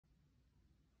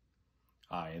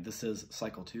Hi, this is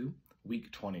Cycle 2,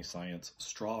 Week 20 Science,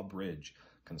 Strawbridge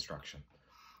Construction.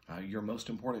 Your most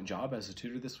important job as a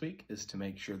tutor this week is to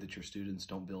make sure that your students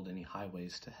don't build any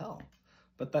highways to hell.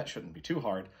 But that shouldn't be too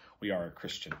hard. We are a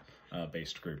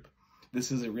Christian-based group.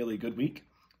 This is a really good week.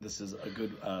 This is a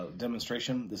good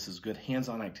demonstration. This is good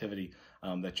hands-on activity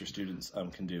that your students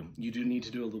can do. You do need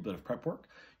to do a little bit of prep work.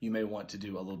 You may want to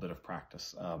do a little bit of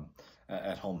practice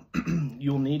at home.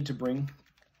 You'll need to bring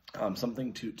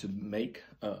something to make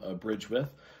a bridge with.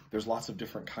 There's lots of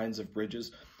different kinds of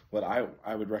bridges. What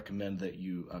I would recommend that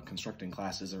you construct in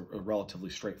class is a relatively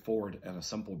straightforward and a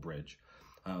simple bridge.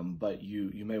 But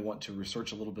you may want to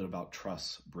research a little bit about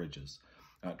truss bridges.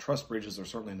 Truss bridges are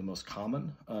certainly the most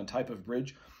common type of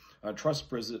bridge. Truss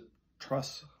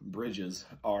bridges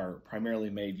are primarily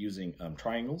made using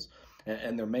triangles,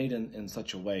 and they're made in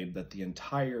such a way that the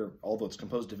entire, although it's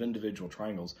composed of individual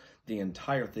triangles, the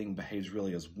entire thing behaves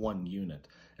really as one unit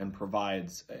and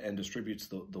provides and distributes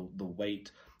the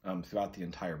weight throughout the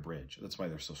entire bridge. That's why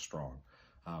they're so strong.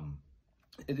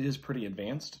 It is pretty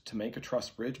advanced to make a truss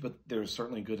bridge, but there's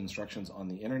certainly good instructions on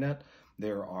the internet.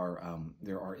 There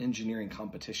are engineering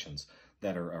competitions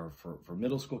that are for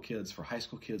middle school kids, for high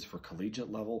school kids, for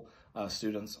collegiate level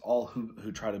students, all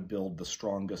who try to build the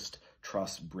strongest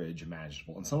truss bridge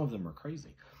imaginable. And some of them are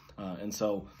crazy.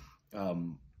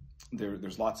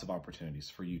 There's lots of opportunities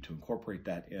for you to incorporate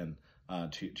that in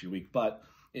to your week. But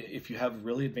if you have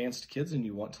really advanced kids and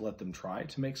you want to let them try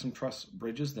to make some truss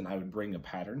bridges, then I would bring a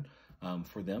pattern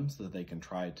for them so that they can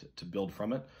try to build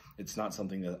from it. It's not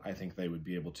something that I think they would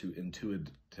be able to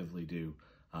intuitively do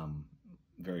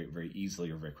very, very easily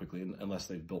or very quickly unless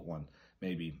they've built one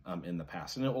maybe in the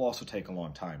past. And it will also take a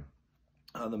long time.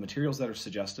 The materials that are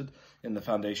suggested in the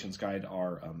Foundations Guide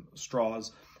are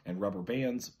straws and rubber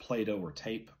bands, Play-Doh or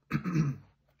tape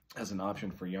as an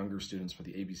option for younger students, for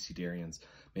the ABCDarians.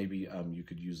 Maybe you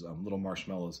could use little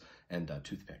marshmallows and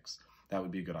toothpicks. That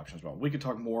would be a good option as well. We could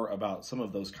talk more about some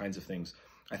of those kinds of things.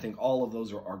 I think all of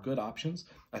those are good options.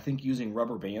 I think using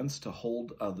rubber bands to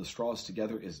hold the straws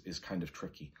together is kind of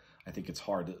tricky. I think it's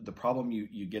hard. The problem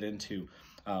you get into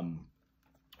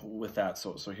with that,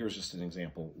 so here's just an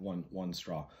example, one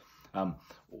straw.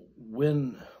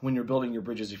 When you're building your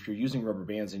bridges, if you're using rubber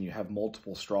bands and you have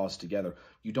multiple straws together,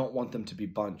 you don't want them to be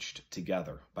bunched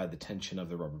together by the tension of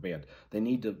the rubber band. They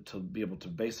need to be able to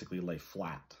basically lay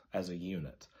flat as a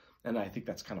unit. And I think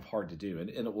that's kind of hard to do. And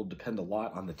it will depend a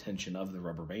lot on the tension of the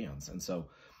rubber bands. And so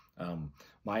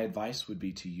my advice would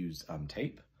be to use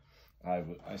tape.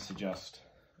 I suggest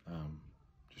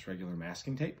just regular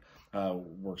masking tape.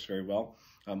 Works very well.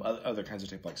 Other kinds of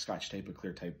tape like Scotch tape or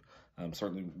clear tape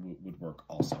certainly would work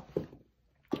also.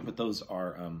 But those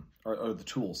are the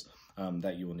tools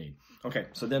that you will need. Okay,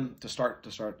 so then to start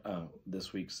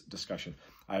this week's discussion,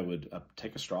 I would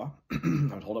take a straw.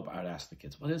 I would hold up. I would ask the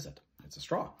kids, "What is it?" It's a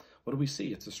straw. What do we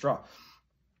see? It's a straw.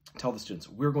 Tell the students,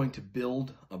 we're going to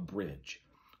build a bridge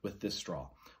with this straw.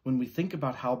 When we think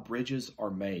about how bridges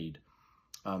are made,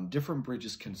 different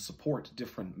bridges can support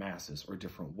different masses or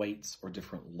different weights or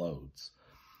different loads.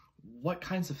 What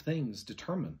kinds of things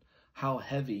determine how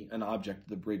heavy an object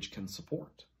the bridge can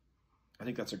support? I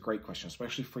think that's a great question,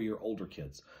 especially for your older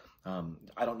kids.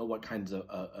 I don't know what kinds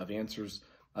of answers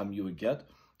you would get.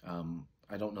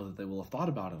 I don't know that they will have thought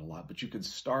about it a lot, but you could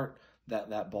start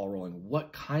that ball rolling.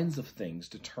 What kinds of things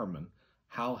determine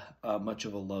how much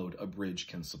of a load a bridge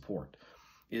can support?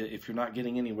 If you're not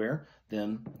getting anywhere,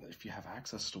 then if you have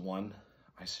access to one,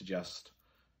 I suggest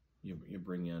you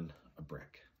bring in a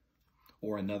brick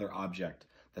or another object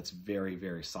that's very,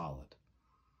 very solid.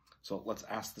 So let's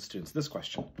ask the students this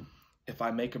question. If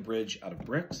I make a bridge out of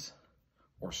bricks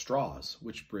or straws,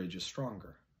 which bridge is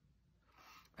stronger?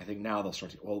 I think now they'll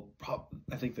start to,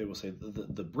 I think they will say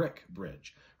the brick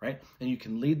bridge, right? And you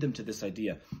can lead them to this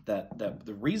idea that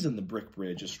the reason the brick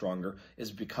bridge is stronger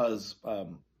is because,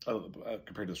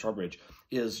 compared to the straw bridge,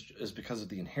 is because of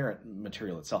the inherent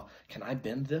material itself. Can I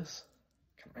bend this?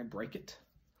 Can I break it?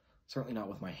 Certainly not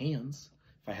with my hands.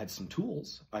 If I had some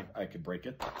tools, I could break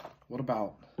it. What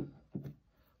about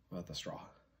the straw?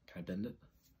 Can I bend it?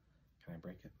 Can I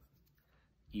break it?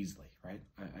 Easily, right?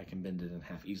 I can bend it in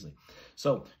half easily.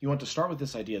 So you want to start with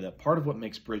this idea that part of what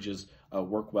makes bridges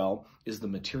work well is the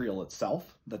material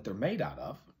itself that they're made out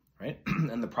of, right?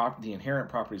 And the inherent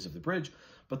properties of the bridge,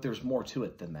 but there's more to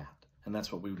it than that. And that's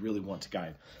what we really want to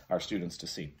guide our students to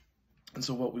see. And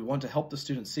so what we want to help the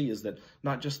students see is that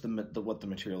not just what the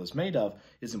material is made of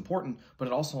is important, but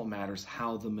it also matters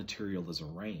how the material is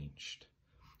arranged.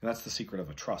 And that's the secret of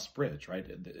a truss bridge, right?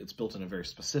 It's built in a very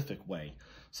specific way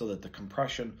so that the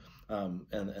compression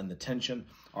and the tension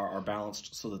are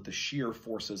balanced so that the shear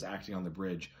forces acting on the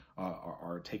bridge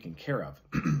are taken care of.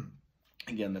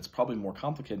 Again, that's probably more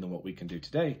complicated than what we can do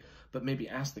today, but maybe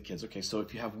ask the kids, okay, so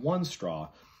if you have one straw,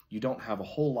 you don't have a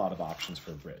whole lot of options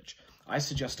for a bridge. I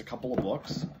suggest a couple of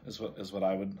books is what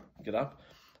I would get up,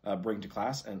 bring to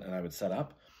class, and I would set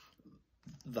up.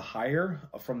 The higher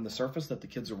from the surface that the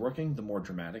kids are working, the more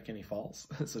dramatic any falls.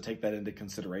 So take that into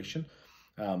consideration.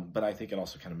 But I think it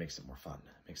also kind of makes it more fun,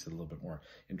 makes it a little bit more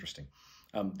interesting.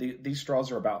 These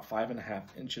straws are about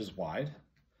 5.5 inches wide.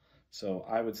 So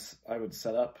I would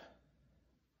set up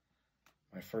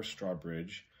my first straw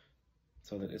bridge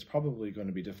so that it's probably going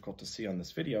to be difficult to see on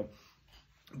this video,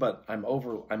 but I'm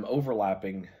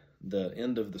overlapping the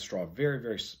end of the straw very,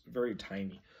 very, very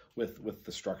tiny with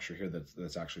the structure here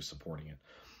that's actually supporting it.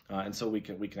 And so we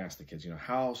can ask the kids,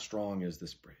 how strong is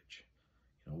this bridge?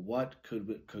 What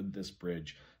could this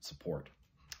bridge support?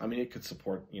 I mean, it could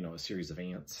support, a series of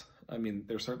ants. I mean,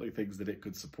 there's certainly things that it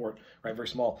could support, right? Very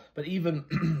small, but even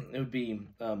it would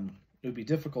be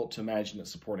difficult to imagine it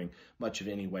supporting much of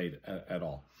any weight at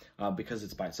all because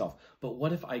it's by itself. But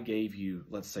what if I gave you,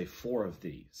 let's say, 4 of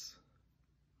these?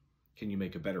 Can you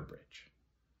make a better bridge?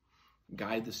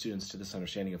 Guide the students to this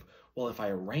understanding of, well, if I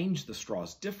arrange the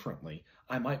straws differently,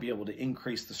 I might be able to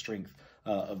increase the strength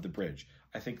of the bridge.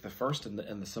 I think the first and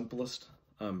the simplest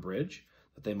bridge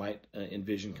that they might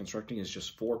envision constructing is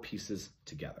just 4 pieces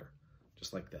together,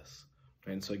 just like this.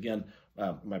 And so again,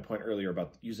 my point earlier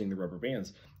about using the rubber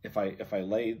bands, if I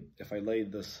laid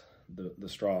the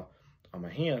straw on my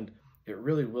hand, it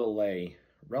really will lay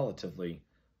relatively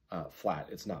flat.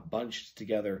 It's not bunched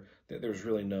together. There's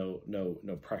really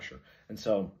no pressure, and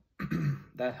so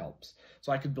that helps.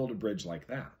 So I could build a bridge like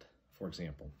that, for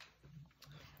example.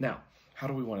 Now, how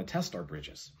do we want to test our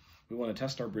bridges? We want to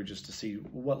test our bridges to see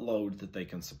what load that they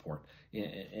can support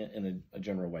in a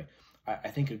general way. I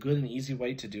think a good and easy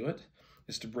way to do it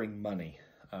is to bring money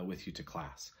with you to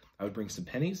class. I would bring some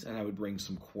pennies and I would bring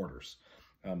some quarters.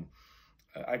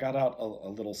 I got out a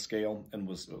little scale and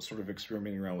was sort of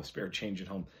experimenting around with spare change at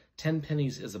home. 10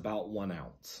 pennies is about 1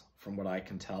 ounce from what I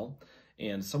can tell,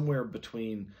 and somewhere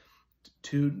between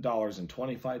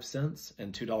 $2.25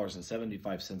 and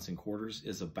 $2.75 in quarters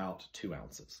is about 2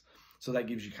 ounces. So that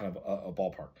gives you kind of a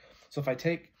ballpark. So if I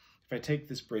take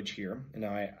this bridge here, and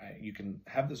you can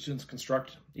have the students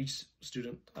construct, each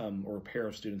student or a pair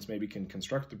of students maybe can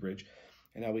construct the bridge,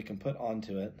 and now we can put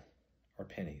onto it our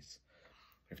pennies.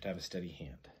 We have to have a steady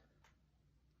hand.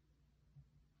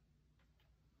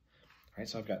 All right,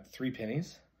 so I've got 3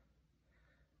 pennies.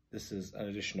 This is an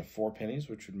addition of 4 pennies,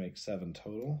 which would make 7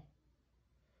 total.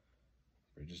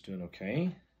 Bridge is doing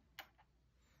okay.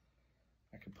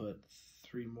 I could put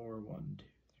 3 more, 1, 2,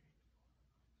 3.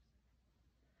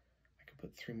 I could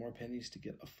put 3 more pennies to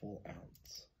get a full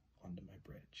ounce onto my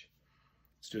bridge.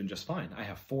 It's doing just fine. I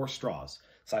have 4 straws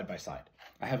side by side.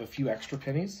 I have a few extra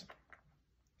pennies.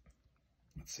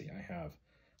 Let's see, I have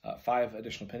 5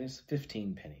 additional pennies,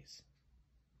 15 pennies.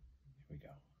 Here we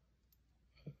go.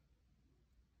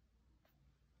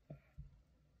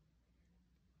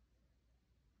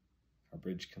 Our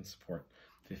bridge can support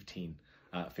 15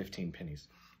 pennies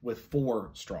with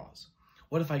 4 straws.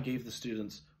 What if you gave the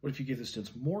students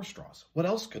more straws? What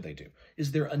else could they do?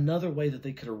 Is there another way that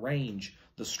they could arrange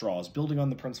the straws, building on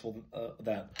the principle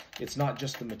that it's not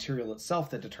just the material itself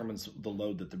that determines the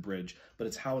load that the bridge, but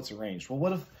it's how it's arranged? Well,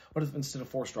 what if instead of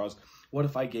 4 straws, what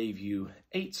if I gave you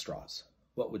 8 straws?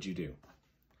 What would you do?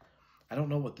 I don't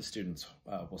know what the students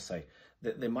will say.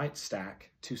 They might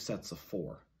stack 2 sets of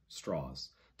 4 straws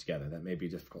together. That may be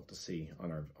difficult to see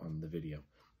on the video,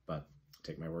 but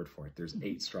take my word for it. There's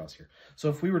 8 straws here. So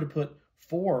if we were to put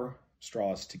 4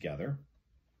 straws together,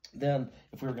 then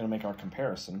if we were going to make our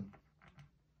comparison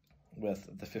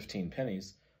with the 15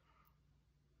 pennies,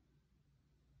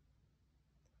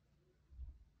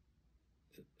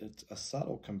 it's a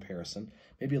subtle comparison,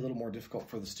 maybe a little more difficult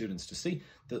for the students to see.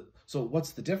 So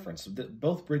what's the difference?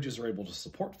 Both bridges are able to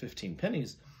support 15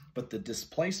 pennies, but the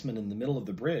displacement in the middle of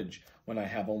the bridge, when I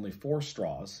have only 4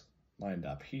 straws lined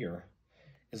up here,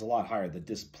 is a lot higher. The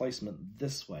displacement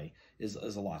this way is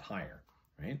a lot higher,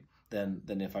 right,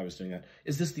 than if I was doing that.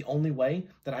 Is this the only way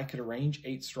that I could arrange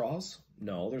 8 straws?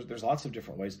 No, there's lots of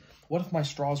different ways. What if my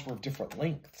straws were of different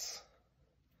lengths?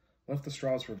 What if the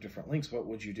straws were of different lengths? What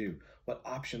would you do? What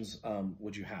options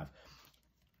would you have?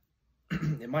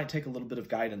 It might take a little bit of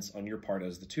guidance on your part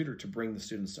as the tutor to bring the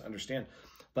students to understand.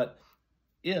 But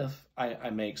if I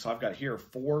make, so I've got here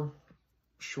 4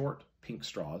 short pink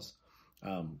straws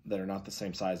that are not the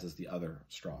same size as the other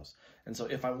straws. And so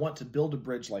if I want to build a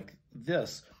bridge like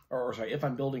this, or sorry, if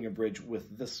I'm building a bridge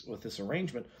with this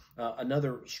arrangement,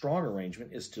 another strong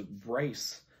arrangement is to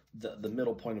brace the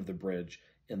middle point of the bridge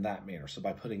in that manner. So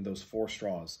by putting those 4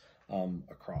 straws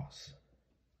across.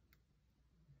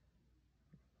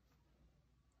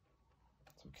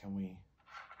 So can we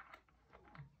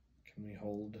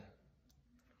hold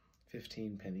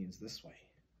 15 pennies this way?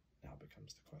 Now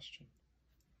becomes the question.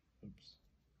 Oops.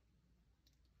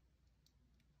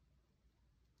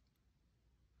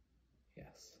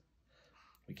 Yes,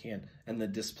 we can. And the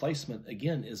displacement,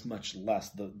 again, is much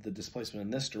less. The displacement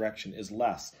in this direction is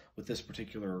less with this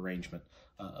particular arrangement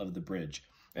of the bridge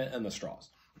and the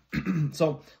straws.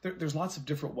 So there's lots of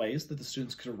different ways that the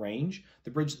students could arrange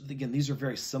the bridge. Again, these are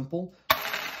very simple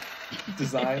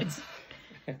designs.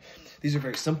 These are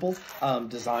very simple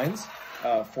designs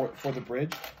for the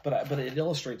bridge, but it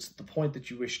illustrates the point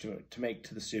that you wish to make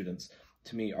to the students.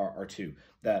 To me, are two,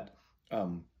 that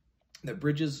that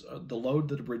bridges, the load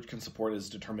that a bridge can support is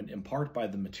determined in part by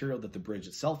the material that the bridge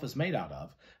itself is made out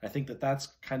of. I think that that's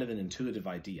kind of an intuitive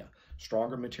idea.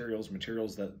 Stronger materials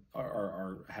that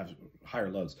have higher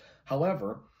loads.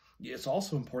 However, it's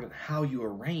also important how you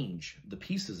arrange the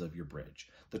pieces of your bridge.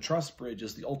 The truss bridge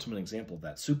is the ultimate example of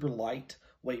that. Super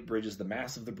lightweight bridges, the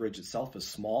mass of the bridge itself is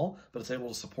small, but it's able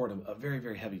to support a very,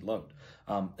 very heavy load.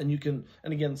 And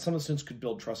again, some of the students could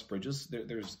build truss bridges.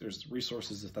 There's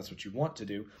resources if that's what you want to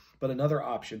do. But another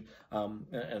option,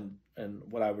 and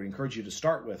what I would encourage you to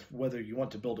start with, whether you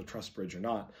want to build a truss bridge or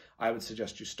not, I would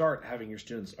suggest you start having your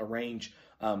students arrange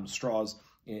straws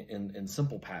in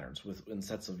simple patterns in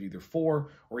sets of either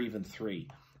 4 or even 3,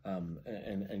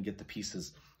 and get the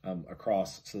pieces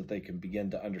across so that they can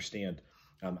begin to understand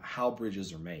how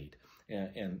bridges are made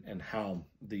and how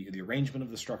the arrangement of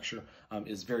the structure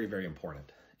is very, very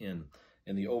important in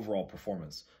the overall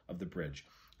performance of the bridge.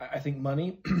 I think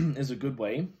money is a good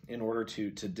way in order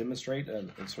to demonstrate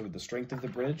sort of the strength of the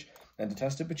bridge and to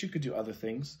test it, but you could do other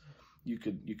things. You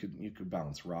could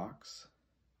balance rocks.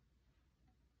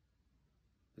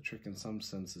 The trick in some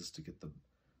sense is to get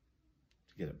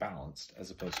it balanced as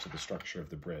opposed to the structure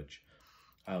of the bridge.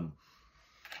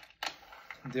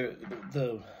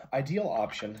 The ideal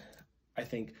option, I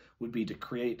think, would be to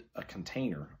create a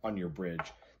container on your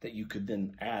bridge that you could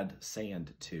then add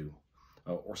sand to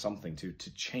or something to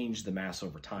change the mass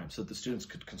over time, so that the students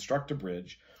could construct a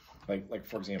bridge. Like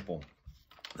for example,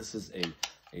 this is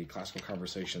a Classical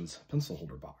Conversations pencil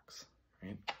holder box,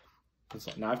 right?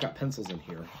 Now I've got pencils in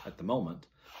here at the moment,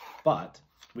 but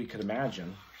we could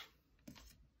imagine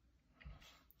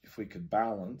if we could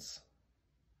balance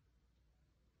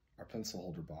our pencil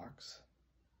holder box,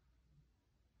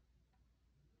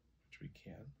 which we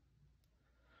can.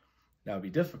 Now it'd be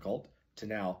difficult to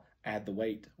now add the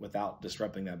weight without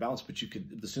disrupting that balance, but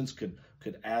the students could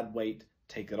add weight,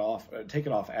 take it off,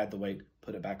 add the weight,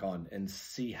 put it back on, and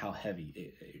see how heavy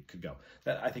it could go.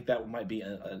 I think that might be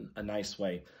a nice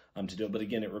way to do it, but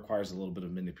again, it requires a little bit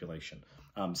of manipulation.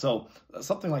 So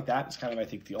something like that is kind of, I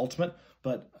think, the ultimate,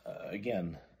 but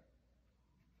again,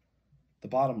 the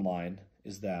bottom line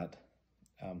is that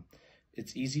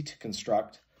it's easy to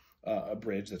construct a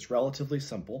bridge that's relatively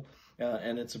simple,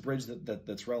 and it's a bridge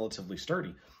that's relatively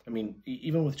sturdy. I mean,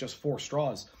 even with just 4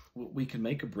 straws, we can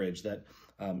make a bridge that,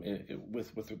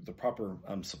 with the proper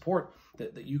support,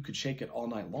 that you could shake it all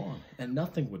night long and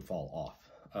nothing would fall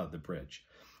off the bridge.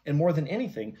 And more than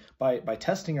anything, by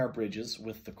testing our bridges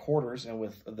with the quarters and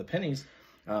with the pennies,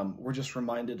 we're just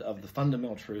reminded of the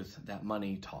fundamental truth that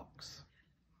money talks.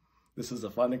 This is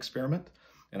a fun experiment,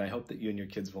 and I hope that you and your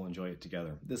kids will enjoy it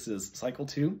together. This is Cycle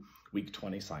 2, Week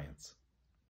 20 Science.